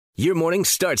Your morning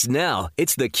starts now.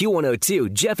 It's the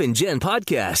Q102 Jeff and Jen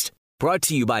podcast brought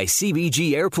to you by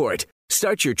CBG Airport.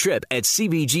 Start your trip at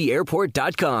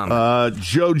CBGAirport.com.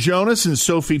 Joe Jonas and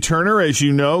Sophie Turner, as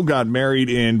you know, got married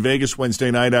in Vegas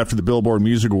Wednesday night after the Billboard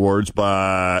Music Awards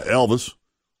by Elvis,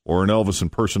 or an Elvis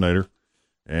impersonator.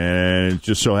 And it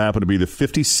just so happened to be the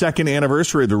 52nd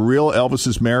anniversary of the real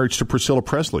Elvis's marriage to Priscilla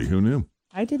Presley. Who knew?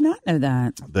 I did not know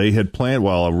that. They had planned,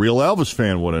 well, a real Elvis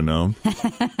fan would have known.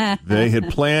 They had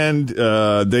planned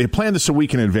this a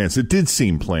week in advance. It did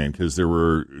seem planned because there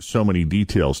were so many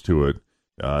details to it.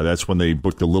 That's when they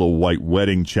booked a little white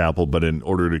wedding chapel, but in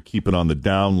order to keep it on the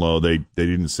down low, they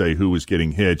didn't say who was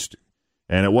getting hitched.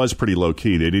 And it was pretty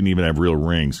low-key. They didn't even have real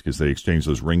rings because they exchanged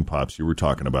those ring pops you were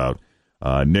talking about.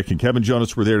 Nick and Kevin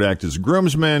Jonas were there to act as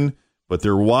groomsmen, but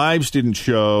their wives didn't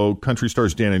show. Country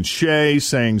stars Dan and Shay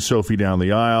sang Sophie Down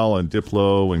the Aisle, and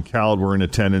Diplo and Khaled were in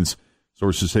attendance.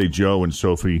 Sources say Joe and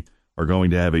Sophie are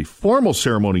going to have a formal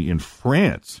ceremony in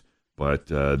France, but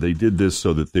they did this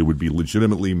so that they would be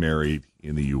legitimately married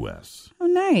in the U.S. Oh,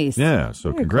 nice. Yeah,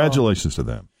 so Very congratulations to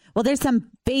them. Well, there's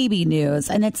some baby news,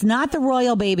 and it's not the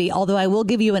royal baby, although I will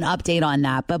give you an update on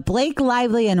that. But Blake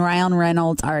Lively and Ryan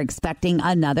Reynolds are expecting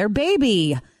another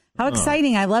baby. How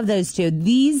exciting. I love those two.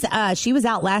 She was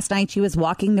out last night. She was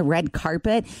walking the red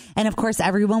carpet. And of course,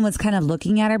 everyone was kind of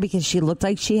looking at her because she looked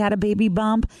like she had a baby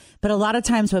bump. But a lot of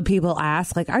times when people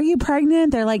ask, like, are you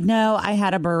pregnant? They're like, no, I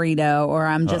had a burrito, or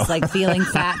I'm just like feeling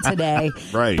fat today.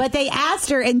 Right. But they asked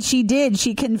her and she did.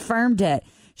 She confirmed it.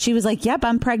 She was like, yep,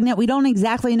 I'm pregnant. We don't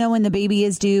exactly know when the baby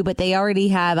is due, but they already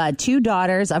have 2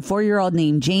 daughters, a 4-year-old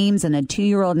named James and a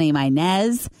 2-year-old named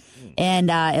Inez.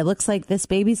 And it looks like this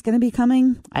baby's going to be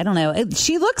coming. I don't know.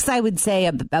 She looks, I would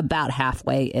say, about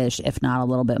halfway-ish, if not a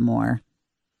little bit more.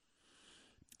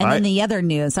 And then the other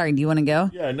news. Sorry, do you want to go?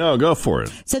 Yeah, no, go for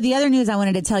it. So the other news I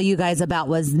wanted to tell you guys about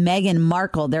was Meghan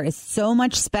Markle. There is so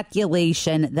much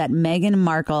speculation that Meghan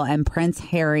Markle and Prince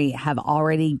Harry have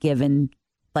already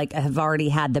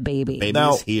had the baby. Baby's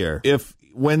Now, here.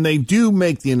 When they do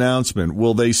make the announcement,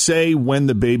 will they say when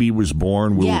the baby was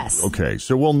born? Yes. Okay,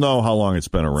 so we'll know how long it's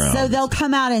been around. So they'll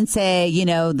come out and say,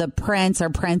 the prince or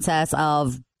princess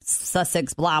of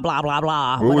Sussex, blah, blah, blah,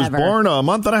 blah, Who whatever. was born a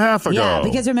month and a half ago. Yeah,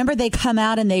 because remember they come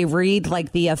out and they read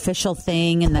like the official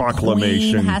thing and the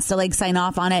Proclamation. queen has to sign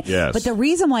off on it. Yes. But the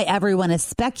reason why everyone is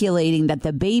speculating that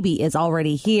the baby is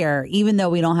already here, even though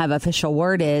we don't have official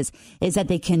word is that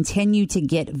they continue to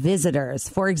get visitors.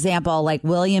 For example, like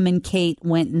William and Kate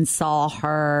went and saw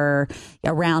her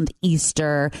around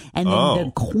Easter, and then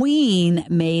the queen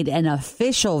made an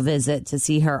official visit to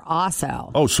see her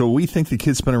also. Oh, so we think the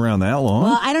kid's been around that long?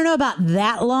 Well, I don't know about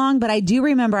that long, but I do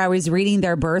remember I was reading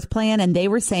their birth plan, and they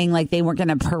were saying like they weren't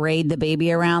going to parade the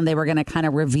baby around. They were going to kind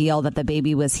of reveal that the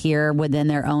baby was here within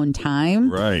their own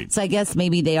time. Right. So I guess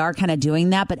maybe they are kind of doing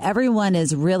that, but everyone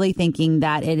is really thinking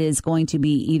that it is going to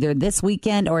be either this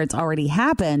weekend or it's already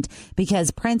happened because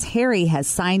Prince Harry has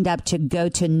signed up to go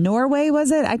to Norway,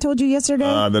 was it? I told you yesterday?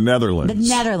 The Netherlands.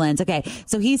 The Netherlands. Okay.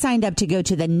 So he signed up to go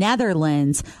to the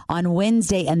Netherlands on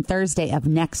Wednesday and Thursday of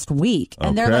next week.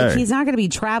 And they're like, he's not going to be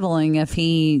traveling if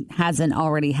he hasn't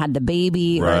already had the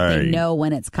baby or if they know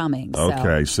when it's coming. So.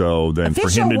 Okay, so then for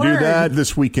Official him to word. do that,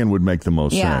 this weekend would make the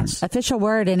most sense. Official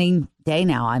word any day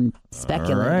now. I'm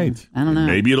speculating. All right. I don't know.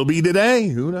 Maybe it'll be today.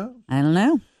 Who knows? I don't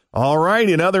know. All right.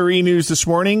 In other e-news this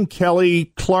morning,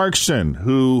 Kelly Clarkson,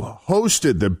 who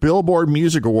hosted the Billboard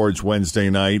Music Awards Wednesday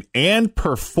night and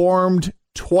performed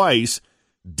twice,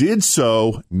 did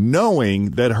so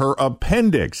knowing that her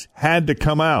appendix had to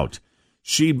come out.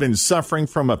 She'd been suffering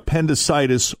from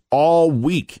appendicitis all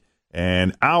week,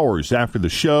 and hours after the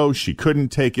show, she couldn't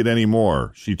take it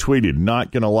anymore. She tweeted,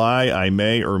 "Not gonna lie, I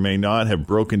may or may not have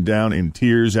broken down in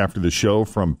tears after the show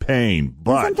from pain,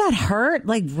 but..." Doesn't that hurt,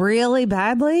 really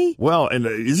badly? Well, and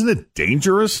isn't it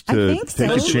dangerous to take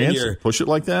a chance and push it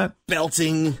like that?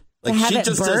 Belting. She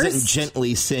just doesn't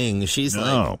gently sing. She's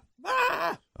like...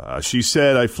 She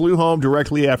said, "I flew home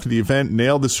directly after the event,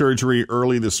 nailed the surgery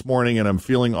early this morning, and I'm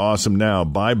feeling awesome now.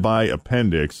 Bye-bye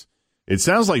appendix." It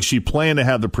sounds like she planned to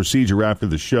have the procedure after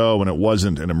the show, and it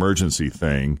wasn't an emergency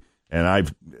thing. And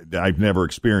I've never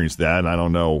experienced that, and I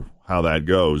don't know how that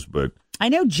goes. But I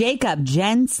know Jacob,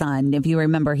 Jen's son, if you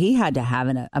remember, he had to have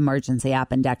an emergency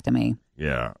appendectomy.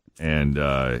 Yeah, and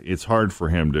it's hard for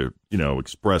him to,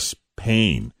 express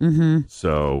pain. Mm-hmm.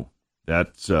 So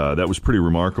that was pretty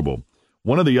remarkable.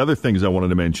 One of the other things I wanted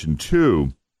to mention,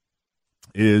 too,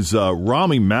 is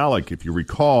Rami Malek, if you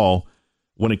recall,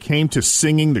 when it came to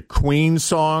singing the Queen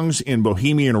songs in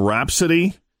Bohemian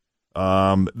Rhapsody,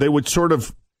 they would sort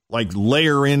of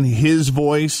layer in his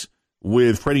voice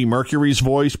with Freddie Mercury's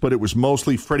voice, but it was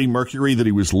mostly Freddie Mercury that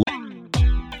he was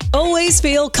always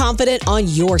feel confident on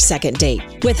your second date.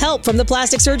 With help from the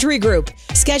Plastic Surgery Group.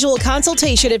 Schedule a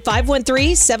consultation at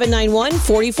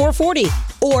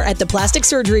 513-791-4440 or at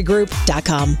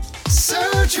theplasticsurgerygroup.com.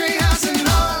 Surgery has an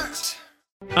art.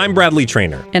 I'm Bradley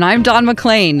Trainer. And I'm Don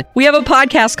McClain. We have a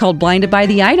podcast called Blinded by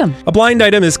the Item. A blind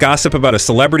item is gossip about a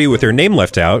celebrity with their name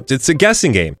left out. It's a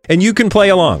guessing game, and you can play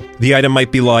along. The item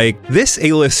might be like, this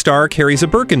A-list star carries a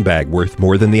Birkin bag worth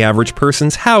more than the average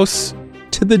person's house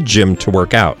to the gym to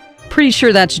work out. Pretty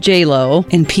sure that's J-Lo.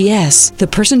 And P.S. the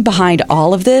person behind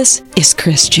all of this is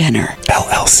Kris Jenner,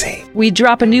 LLC. We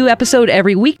drop a new episode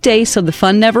every weekday so the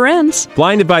fun never ends.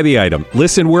 Blinded by the Item.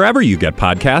 Listen wherever you get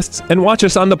podcasts and watch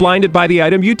us on the Blinded by the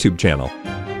Item YouTube channel.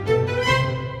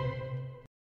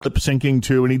 Lip syncing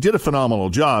too, and he did a phenomenal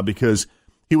job because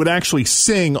he would actually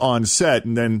sing on set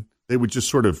and then they would just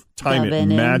sort of time it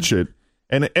and match it.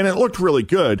 And it looked really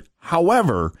good.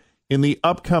 However, in the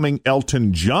upcoming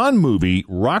Elton John movie,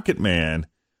 Rocket Man,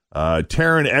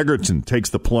 Taron Egerton takes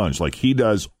the plunge. Like, he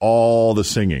does all the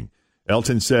singing.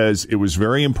 Elton says it was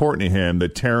very important to him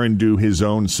that Taron do his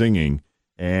own singing,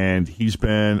 and he's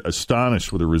been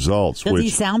astonished with the results. Does he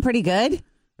sound pretty good?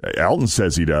 Elton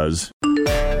says he does.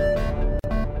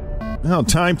 Now,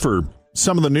 time for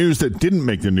some of the news that didn't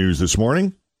make the news this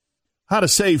morning. How to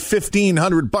save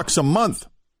 $1,500 a month.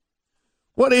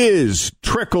 What is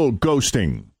trickle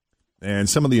ghosting? And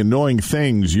some of the annoying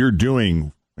things you're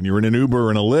doing when you're in an Uber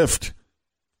and a Lyft.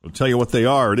 We'll tell you what they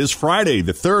are. It is Friday,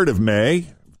 the 3rd of May,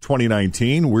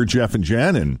 2019. We're Jeff and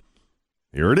Jen, and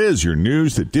here it is, your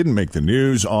news that didn't make the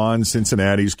news on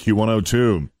Cincinnati's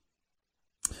Q102.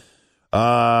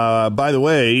 By the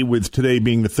way, with today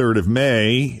being the 3rd of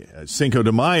May, Cinco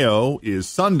de Mayo is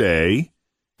Sunday.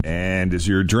 And as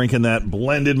you're drinking that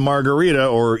blended margarita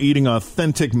or eating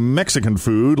authentic Mexican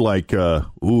food like,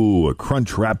 a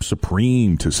Crunchwrap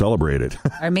Supreme to celebrate it.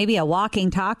 Or maybe a walking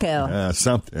taco.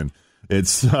 Something.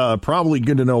 It's probably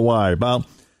good to know why. About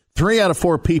 3 out of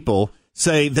 4 people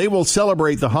say they will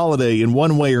celebrate the holiday in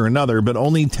one way or another, but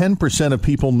only 10% of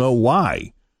people know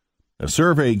why. A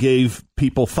survey gave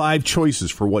people 5 choices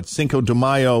for what Cinco de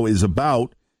Mayo is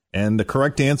about, and the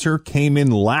correct answer came in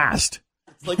last.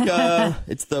 It's like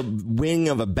it's the wing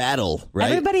of a battle, right?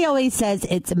 Everybody always says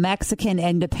it's Mexican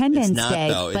Independence Day,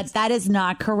 though. but that is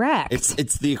not correct.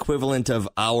 It's the equivalent of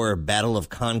our Battle of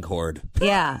Concord.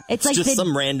 Yeah, it's like just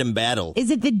some random battle. Is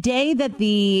it the day that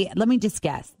let me just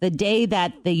guess, the day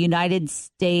that the United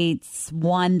States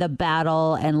won the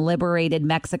battle and liberated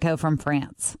Mexico from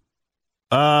France?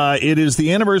 It is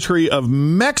the anniversary of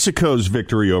Mexico's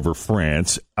victory over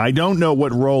France. I don't know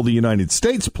what role the United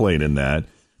States played in that.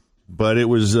 But it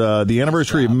was the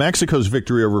anniversary of Mexico's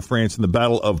victory over France in the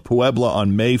Battle of Puebla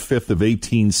on May 5th of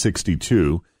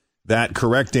 1862. That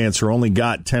correct answer only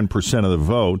got 10% of the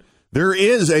vote. There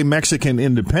is a Mexican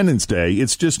Independence Day.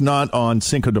 It's just not on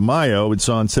Cinco de Mayo. It's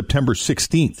on September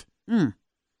 16th. Let's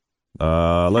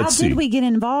see. How did we get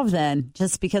involved then?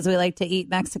 Just because we like to eat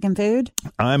Mexican food?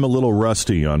 I'm a little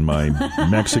rusty on my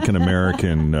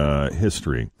Mexican-American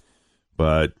history.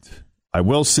 But I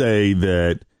will say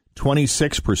that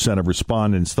 26% of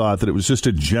respondents thought that it was just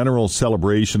a general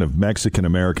celebration of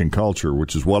Mexican-American culture,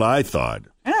 which is what I thought.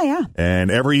 Oh, yeah.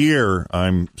 And every year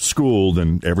I'm schooled,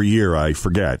 and every year I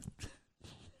forget.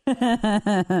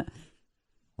 What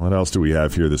else do we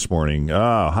have here this morning?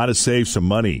 How to save some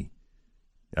money.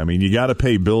 I mean, you got to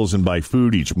pay bills and buy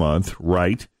food each month,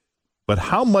 right? But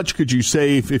how much could you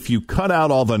save if you cut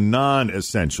out all the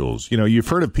non-essentials? You know, you've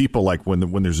heard of people like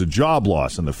when there's a job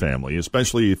loss in the family,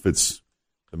 especially if it's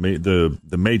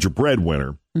the major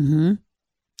breadwinner. Mm-hmm.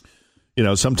 You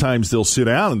know, sometimes they'll sit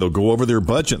down and they'll go over their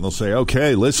budget and they'll say,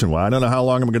 okay, listen, well, I don't know how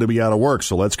long I'm going to be out of work,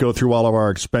 so let's go through all of our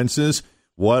expenses.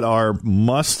 What are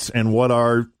musts and what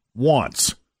are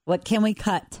wants? What can we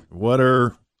cut? What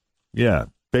are,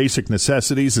 basic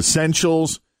necessities,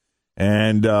 essentials,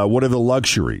 and what are the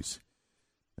luxuries?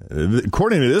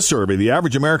 According to this survey, the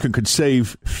average American could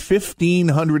save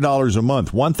 $1,500 a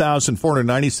month,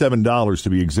 $1,497 to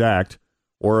be exact,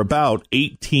 or about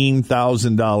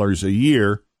 $18,000 a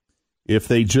year if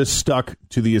they just stuck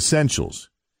to the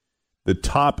essentials. The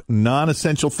top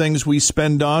non-essential things we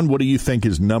spend on, what do you think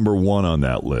is number one on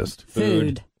that list?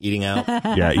 Food. Eating out.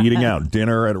 Yeah, eating out.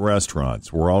 Dinner at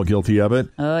restaurants. We're all guilty of it.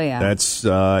 Oh, yeah. That's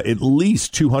at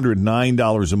least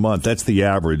 $209 a month. That's the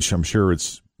average. I'm sure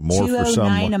it's more for some.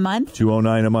 $209 a month?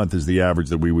 $209 a month is the average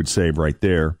that we would save right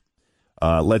there.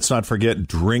 Let's not forget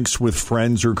drinks with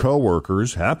friends or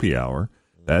coworkers, happy hour.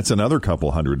 That's another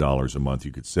couple $100 a month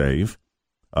you could save.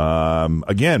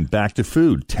 Again, back to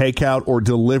food. Takeout or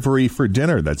delivery for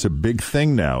dinner. That's a big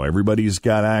thing now. Everybody's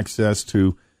got access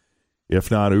to, If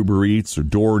not Uber Eats or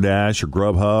DoorDash or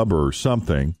Grubhub or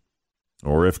something,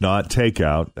 or if not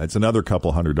takeout, that's another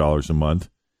couple $100 a month.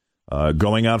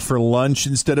 Going out for lunch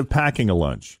instead of packing a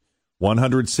lunch,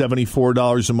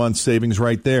 $174 a month savings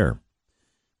right there.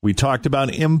 We talked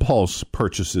about impulse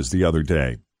purchases the other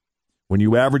day. When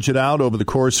you average it out over the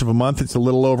course of a month, it's a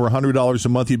little over $100 a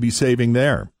month you'd be saving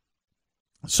there.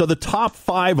 So the top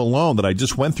 5 alone that I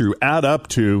just went through add up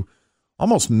to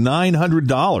almost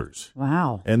 $900.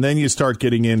 Wow. And then you start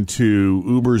getting into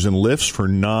Ubers and Lyfts for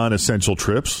non-essential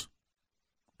trips.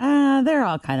 They're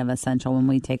all kind of essential when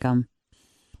we take them.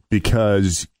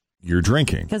 Because you're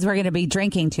drinking. Because we're going to be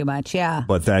drinking too much, yeah.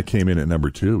 But that came in at number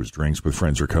 2, is drinks with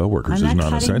friends or coworkers is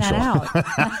non-essential.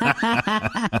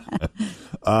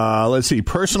 Let's see.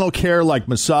 Personal care like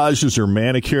massages or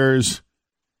manicures.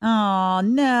 Oh,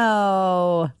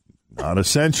 no. Not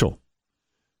essential.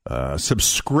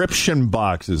 Subscription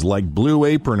boxes like Blue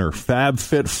Apron or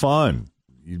FabFitFun.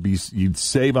 You'd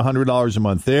save $100 a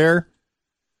month there.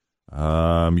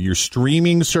 Your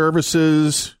streaming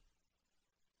services,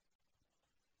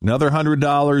 another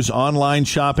 $100. Online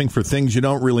shopping for things you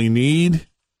don't really need,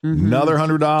 another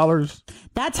 $100.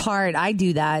 That's hard. I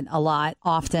do that a lot,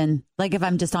 often. Like if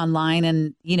I'm just online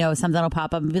and, something will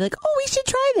pop up and be like, oh, we should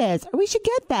try this or we should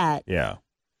get that. Yeah.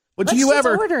 But Let's do you just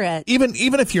ever order it? Even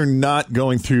if you're not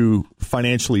going through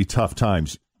financially tough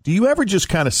times, do you ever just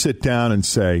kind of sit down and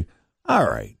say, all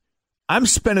right, I'm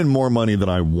spending more money than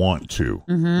I want to.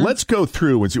 Let's go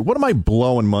through and see, what am I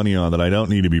blowing money on that I don't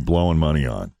need to be blowing money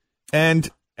on? And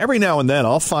every now and then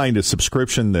I'll find a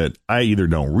subscription that I either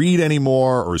don't read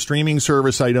anymore or a streaming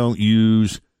service I don't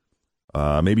use,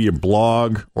 maybe a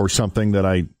blog or something that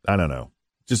I don't know,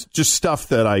 just stuff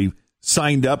that I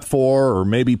signed up for or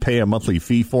maybe pay a monthly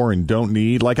fee for and don't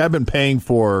need. Like I've been paying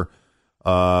for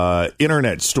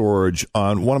internet storage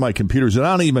on one of my computers that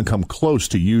I don't even come close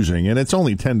to using, and it's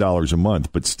only $10 a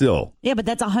month, but still. Yeah, but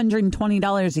that's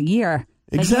 $120 a year.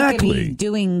 Exactly. That you could be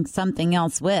doing something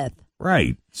else with.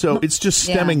 Right. So it's just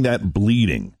stemming that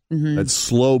bleeding, that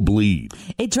slow bleed.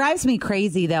 It drives me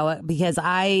crazy, though, because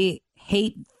I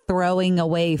hate throwing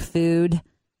away food.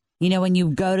 When you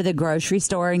go to the grocery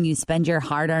store and you spend your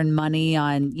hard-earned money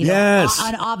on, on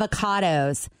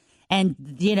avocados. And,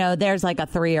 there's like a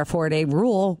 3 or 4 day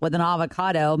rule with an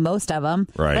avocado, most of them.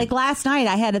 Right. Like last night,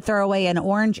 I had to throw away an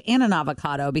orange and an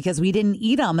avocado because we didn't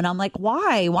eat them. And I'm like,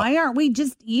 why? Why aren't we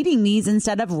just eating these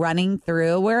instead of running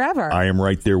through wherever? I am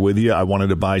right there with you. I wanted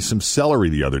to buy some celery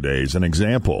the other day as an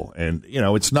example. And,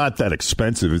 it's not that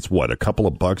expensive. It's what, a couple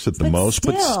of bucks at the most?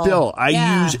 But still,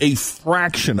 I use a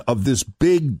fraction of this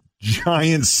big,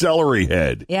 giant celery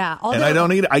head. Yeah. And I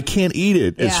don't eat it. I can't eat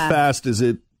it as fast as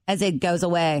it goes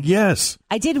away. Yes.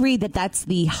 I did read that that's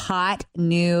the hot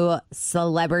new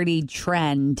celebrity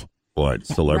trend. What?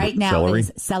 Right now celery?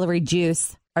 is celery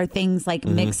juice or things like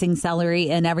mixing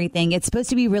celery and everything. It's supposed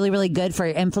to be really, really good for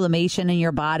inflammation in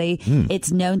your body.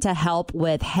 It's known to help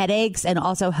with headaches and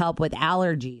also help with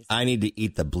allergies. I need to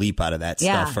eat the bleep out of that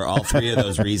stuff for all 3 of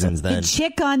those reasons then. The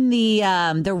chick on the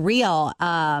reel,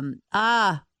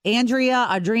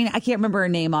 Adrena, I can't remember her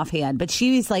name offhand, but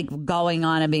she was like going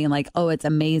on and being like, oh, it's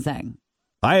amazing.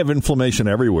 I have inflammation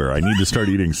everywhere. I need to start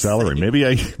eating celery. Maybe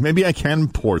I can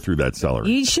pour through that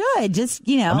celery. You should. Just,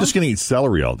 I'm just going to eat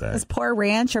celery all day. Just pour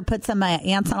ranch or put some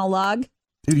ants on a log.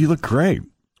 Dude, you look great.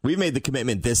 We've made the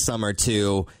commitment this summer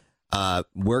to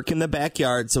work in the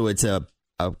backyard so it's a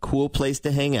cool place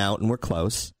to hang out and we're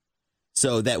close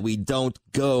so that we don't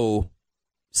go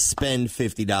spend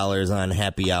 $50 on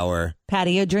happy hour.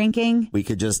 Patio drinking. We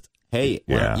could just, hey,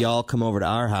 why don't y'all come over to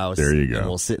our house? There you go. And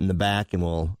we'll sit in the back and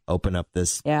we'll open up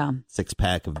this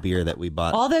 6-pack of beer that we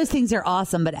bought. All those things are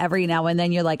awesome, but every now and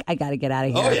then you're like, I got to get out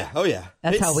of here. Oh, yeah.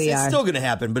 That's how we are. It's still going to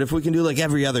happen, but if we can do like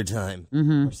every other time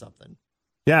or something.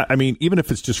 Yeah, I mean, even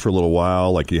if it's just for a little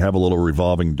while, like you have a little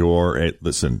revolving door. Hey,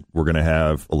 listen, we're going to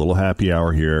have a little happy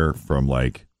hour here from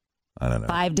like, I don't know.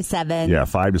 5 to 7. Yeah,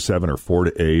 5 to 7 or 4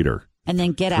 to 8 or and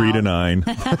then get 3 out. 3 to 9,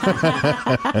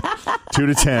 2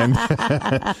 to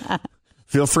 10.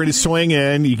 Feel free to swing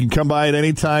in. You can come by at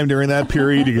any time during that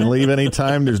period. You can leave any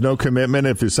time. There's no commitment.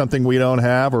 If there's something we don't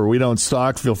have or we don't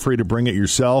stock, feel free to bring it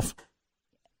yourself.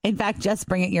 In fact, just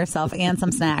bring it yourself and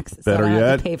some snacks. Better so I don't yet,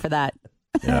 have to pay for that.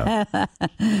 Yeah.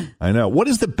 I know. What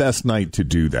is the best night to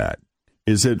do that?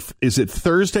 Is it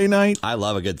Thursday night? I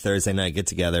love a good Thursday night get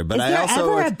together, but is there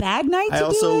ever a bad night to do it? I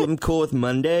also am cool with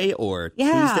Monday or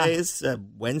Tuesdays.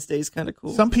 Wednesday's kind of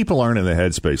cool. Some people aren't in the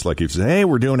headspace. Like if you say, hey,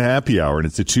 we're doing happy hour and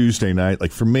it's a Tuesday night.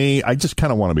 Like for me, I just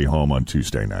kind of want to be home on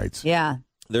Tuesday nights. Yeah.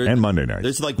 And Monday nights.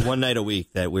 There's like one night a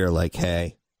week that we're like,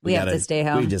 hey, we have to stay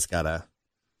home. We just gotta.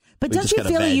 But don't you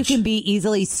feel like you can be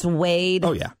easily swayed?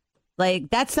 Oh yeah.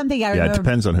 Like, that's something I remember. Yeah, it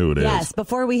depends on who it is. Yes,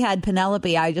 before we had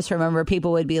Penelope, I just remember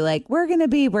people would be like, we're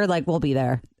like, we'll be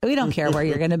there. We don't care where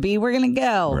you're going to be. We're going to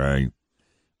go. Right.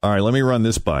 All right, let me run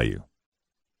this by you.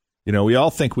 You know, we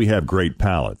all think we have great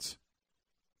palates,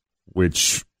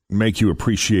 which make you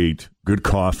appreciate good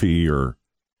coffee or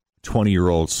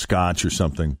 20-year-old scotch or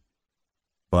something.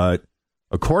 But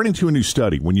according to a new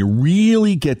study, when you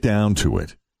really get down to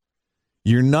it,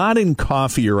 you're not in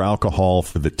coffee or alcohol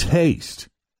for the taste.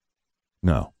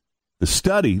 No. This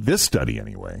study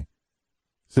anyway,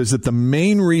 says that the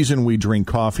main reason we drink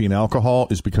coffee and alcohol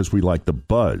is because we like the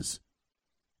buzz.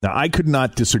 Now, I could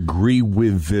not disagree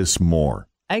with this more.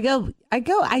 I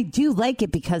do like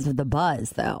it because of the buzz,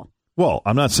 though. Well,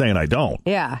 I'm not saying I don't.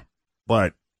 Yeah.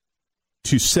 But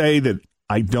to say that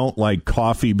I don't like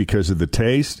coffee because of the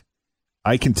taste,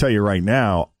 I can tell you right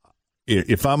now,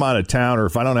 if I'm out of town or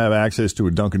if I don't have access to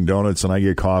a Dunkin' Donuts and I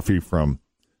get coffee from,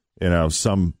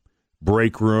 some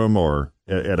break room or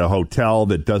at a hotel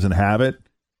that doesn't have it,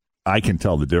 I can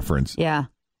tell the difference. Yeah.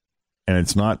 And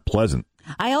it's not pleasant.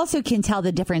 I also can tell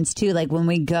the difference, too, like when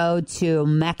we go to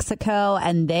Mexico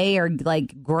and they are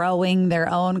like growing their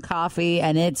own coffee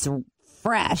and it's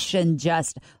fresh and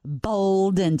just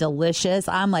bold and delicious.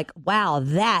 I'm like, wow,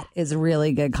 that is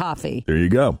really good coffee. There you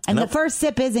go. And the first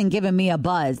sip isn't giving me a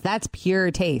buzz. That's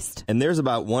pure taste. And there's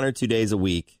about 1 or 2 days a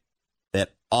week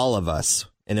that all of us,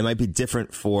 and it might be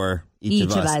different for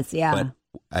each of us. Yeah. But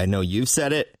I know you've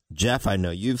said it. Jeff, I know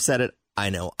you've said it. I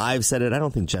know I've said it. I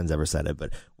don't think Jen's ever said it,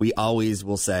 but we always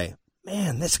will say,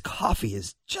 man, this coffee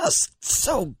is just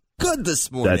so good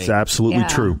this morning. That's absolutely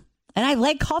true. And I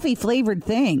like coffee flavored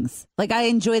things. Like I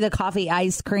enjoy the coffee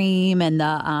ice cream and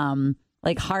the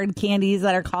like hard candies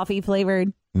that are coffee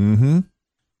flavored. Mm-hmm.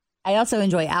 I also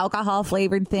enjoy alcohol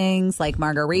flavored things like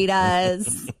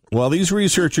margaritas. Well, these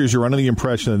researchers are under the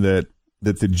impression that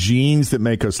the genes that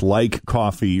make us like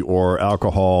coffee or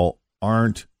alcohol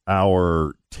aren't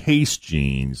our taste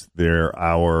genes. They're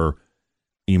our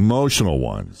emotional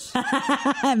ones.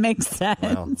 That makes sense.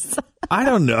 Well, I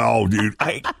don't know, dude.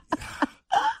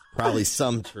 Probably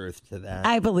some truth to that.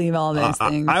 I believe all those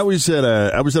things. I was at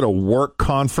a work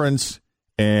conference,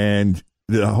 and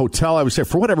the hotel I was at,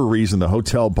 for whatever reason, the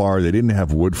hotel bar, they didn't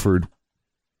have Woodford.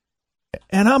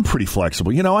 And I'm pretty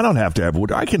flexible. I don't have to have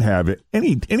Woodford. I can have it.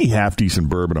 Any half-decent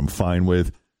bourbon I'm fine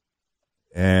with.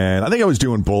 And I think I was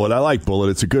doing Bullet. I like Bullet.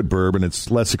 It's a good bourbon. It's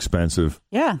less expensive.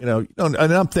 Yeah. And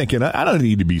I'm thinking, I don't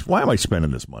need to be, why am I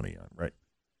spending this money on, right?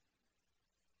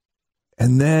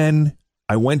 And then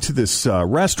I went to this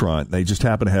restaurant. They just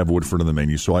happened to have Woodford on the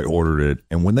menu, so I ordered it.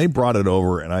 And when they brought it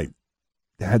over and I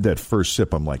had that first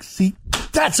sip, I'm like, see,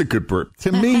 that's a good bourbon.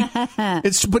 To me,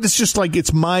 it's just like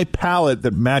it's my palate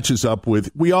that matches up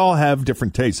with, we all have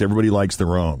different tastes. Everybody likes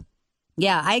their own.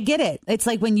 Yeah, I get it. It's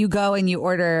like when you go and you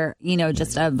order,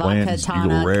 just a vodka Bland's, tonic.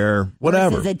 Eagle Rare,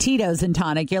 whatever. Versus a Tito's and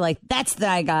tonic. You're like, that's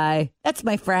that guy. That's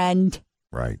my friend.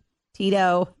 Right.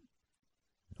 Tito.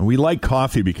 And we like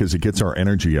coffee because it gets our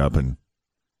energy up, and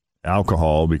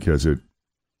alcohol because it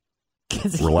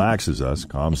relaxes us,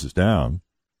 calms us down.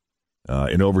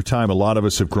 And over time, a lot of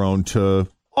us have grown to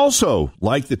also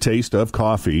like the taste of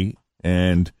coffee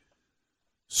and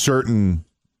certain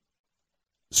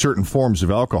forms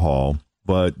of alcohol.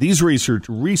 But these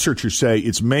researchers say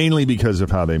it's mainly because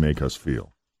of how they make us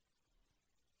feel.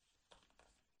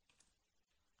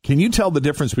 Can you tell the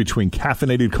difference between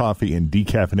caffeinated coffee and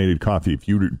decaffeinated coffee if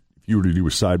you were to do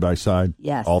a side-by-side?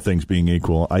 Yes. All things being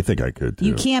equal? I think I could, too.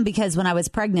 You can, because when I was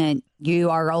pregnant,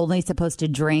 you are only supposed to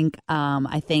drink,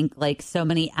 I think, like so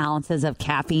many ounces of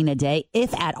caffeine a day,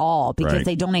 if at all, because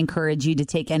they don't encourage you to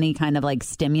take any kind of like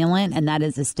stimulant, and that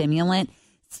is a stimulant.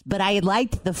 But I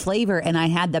liked the flavor, and I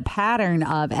had the pattern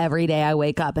of every day I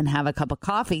wake up and have a cup of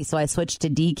coffee. So I switched to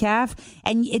decaf,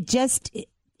 and it just,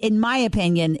 in my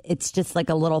opinion, it's just like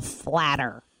a little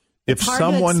flatter. If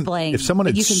someone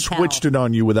had switched it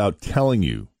on you without telling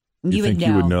you, you think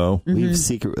you would know? Mm-hmm. We've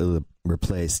secretly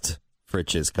replaced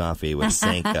Fritch's coffee with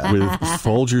Sanka. With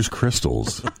Folgers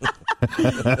Crystals.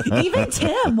 Even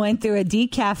Tim went through a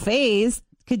decaf phase.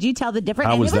 Could you tell the difference?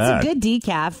 How was that? It was a good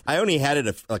decaf. I only had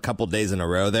it a couple days in a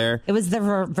row there. It was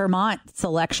the Vermont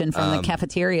selection from the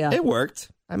cafeteria. It worked.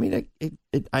 I mean,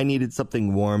 I needed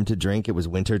something warm to drink. It was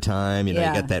winter time. You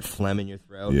got that phlegm in your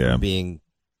throat from being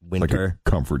winter. Like a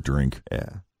comfort drink.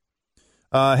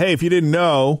 Yeah. Hey, if you didn't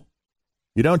know,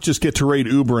 you don't just get to rate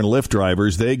Uber and Lyft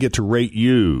drivers. They get to rate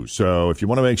you. So if you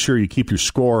want to make sure you keep your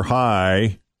score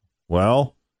high,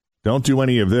 well, don't do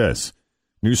any of this.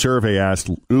 New survey asked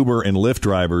Uber and Lyft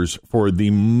drivers for the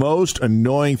most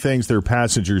annoying things their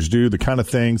passengers do, the kind of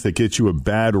things that get you a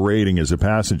bad rating as a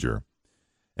passenger.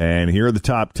 And here are the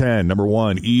top 10. Number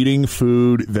 1, eating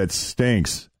food that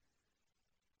stinks.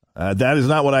 That is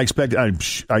not what I expected.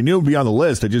 I knew it would be on the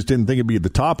list. I just didn't think it'd be at the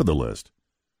top of the list.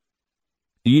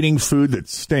 Eating food that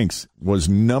stinks was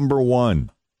number 1,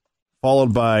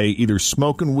 followed by either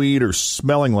smoking weed or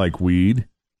smelling like weed.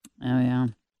 Oh, yeah.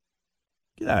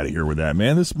 Get out of here with that,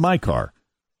 man. This is my car.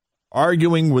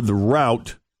 Arguing with the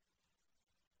route.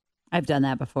 I've done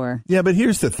that before. Yeah, but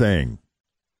here's the thing.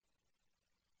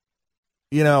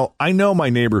 You know, I know my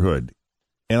neighborhood,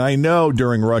 and I know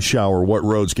during rush hour what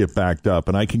roads get backed up,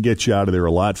 and I can get you out of there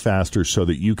a lot faster so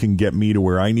that you can get me to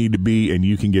where I need to be and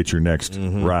you can get your next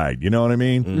ride. You know what I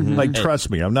mean? Mm-hmm. Like, trust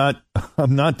me, I'm not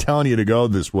telling you to go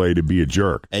this way to be a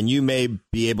jerk. And you may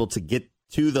be able to get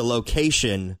to the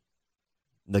location,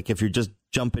 like if you're just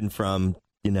jumping from,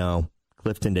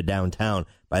 Clifton to downtown.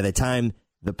 By the time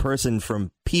the person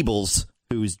from Peebles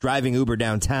who's driving Uber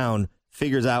downtown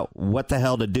figures out what the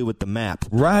hell to do with the map.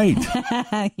 Right.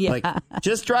 Yeah. Like,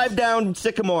 just drive down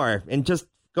Sycamore and just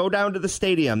go down to the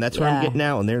stadium. That's where I'm getting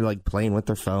out. And they're like playing with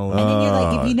their phone. And then you're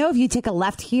like, if you take a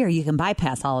left here, you can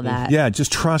bypass all of that. Yeah,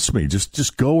 just trust me.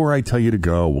 Just go where I tell you to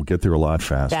go. We'll get there a lot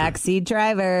faster. Backseat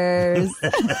drivers.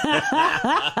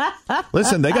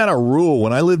 Listen, they got a rule.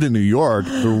 When I lived in New York,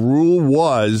 the rule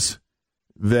was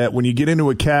that when you get into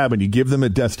a cab and you give them a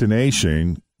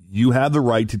destination, you have the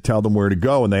right to tell them where to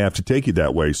go, and they have to take you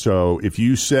that way. So if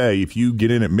you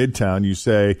get in at Midtown, you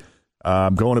say,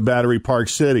 I'm going to Battery Park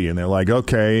City, and they're like,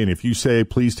 okay. And if you say,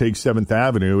 please take 7th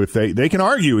Avenue, if they can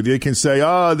argue, they can say,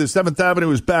 oh, the 7th Avenue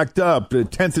is backed up. The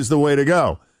 10th is the way to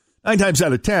go. 9 times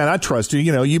out of 10, I trust you.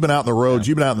 You've been out on the roads,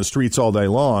 you've been out in the streets all day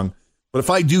long. But if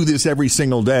I do this every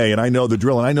single day, and I know the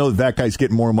drill, and I know that guy's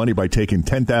getting more money by taking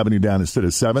 10th Avenue down instead of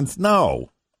 7th, no.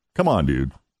 Come on,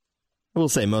 dude. I will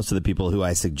say most of the people who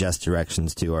I suggest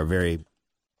directions to are very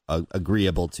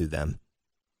agreeable to them.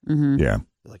 Mm-hmm. Yeah.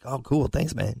 They're like, oh, cool.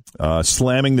 Thanks, man.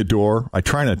 Slamming the door. I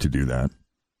try not to do that.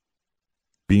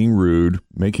 Being rude.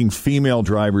 Making female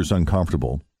drivers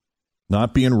uncomfortable.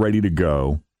 Not being ready to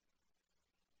go.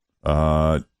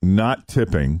 Not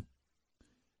tipping.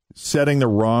 Setting the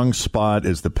wrong spot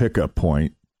as the pickup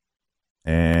point.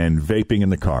 And vaping in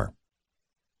the car.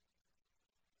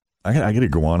 I got to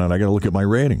go on and I got to look at my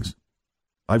ratings.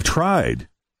 I've tried.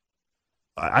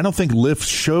 I don't think Lyft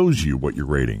shows you what your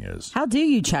rating is. How do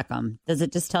you check them? Does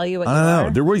it just tell you what you I are?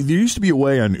 don't know. There used to be a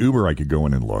way on Uber I could go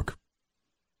in and look.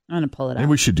 I'm going to pull it Maybe up.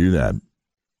 we should do that.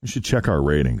 We should check our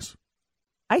ratings.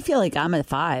 I feel like I'm at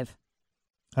 5.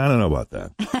 I don't know about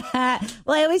that.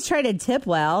 Well, I always try to tip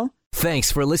well.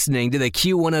 Thanks for listening to the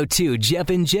Q102 Jeff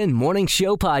and Jen Morning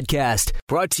Show podcast,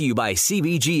 brought to you by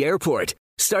CBG Airport.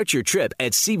 Start your trip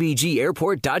at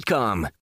CBGAirport.com.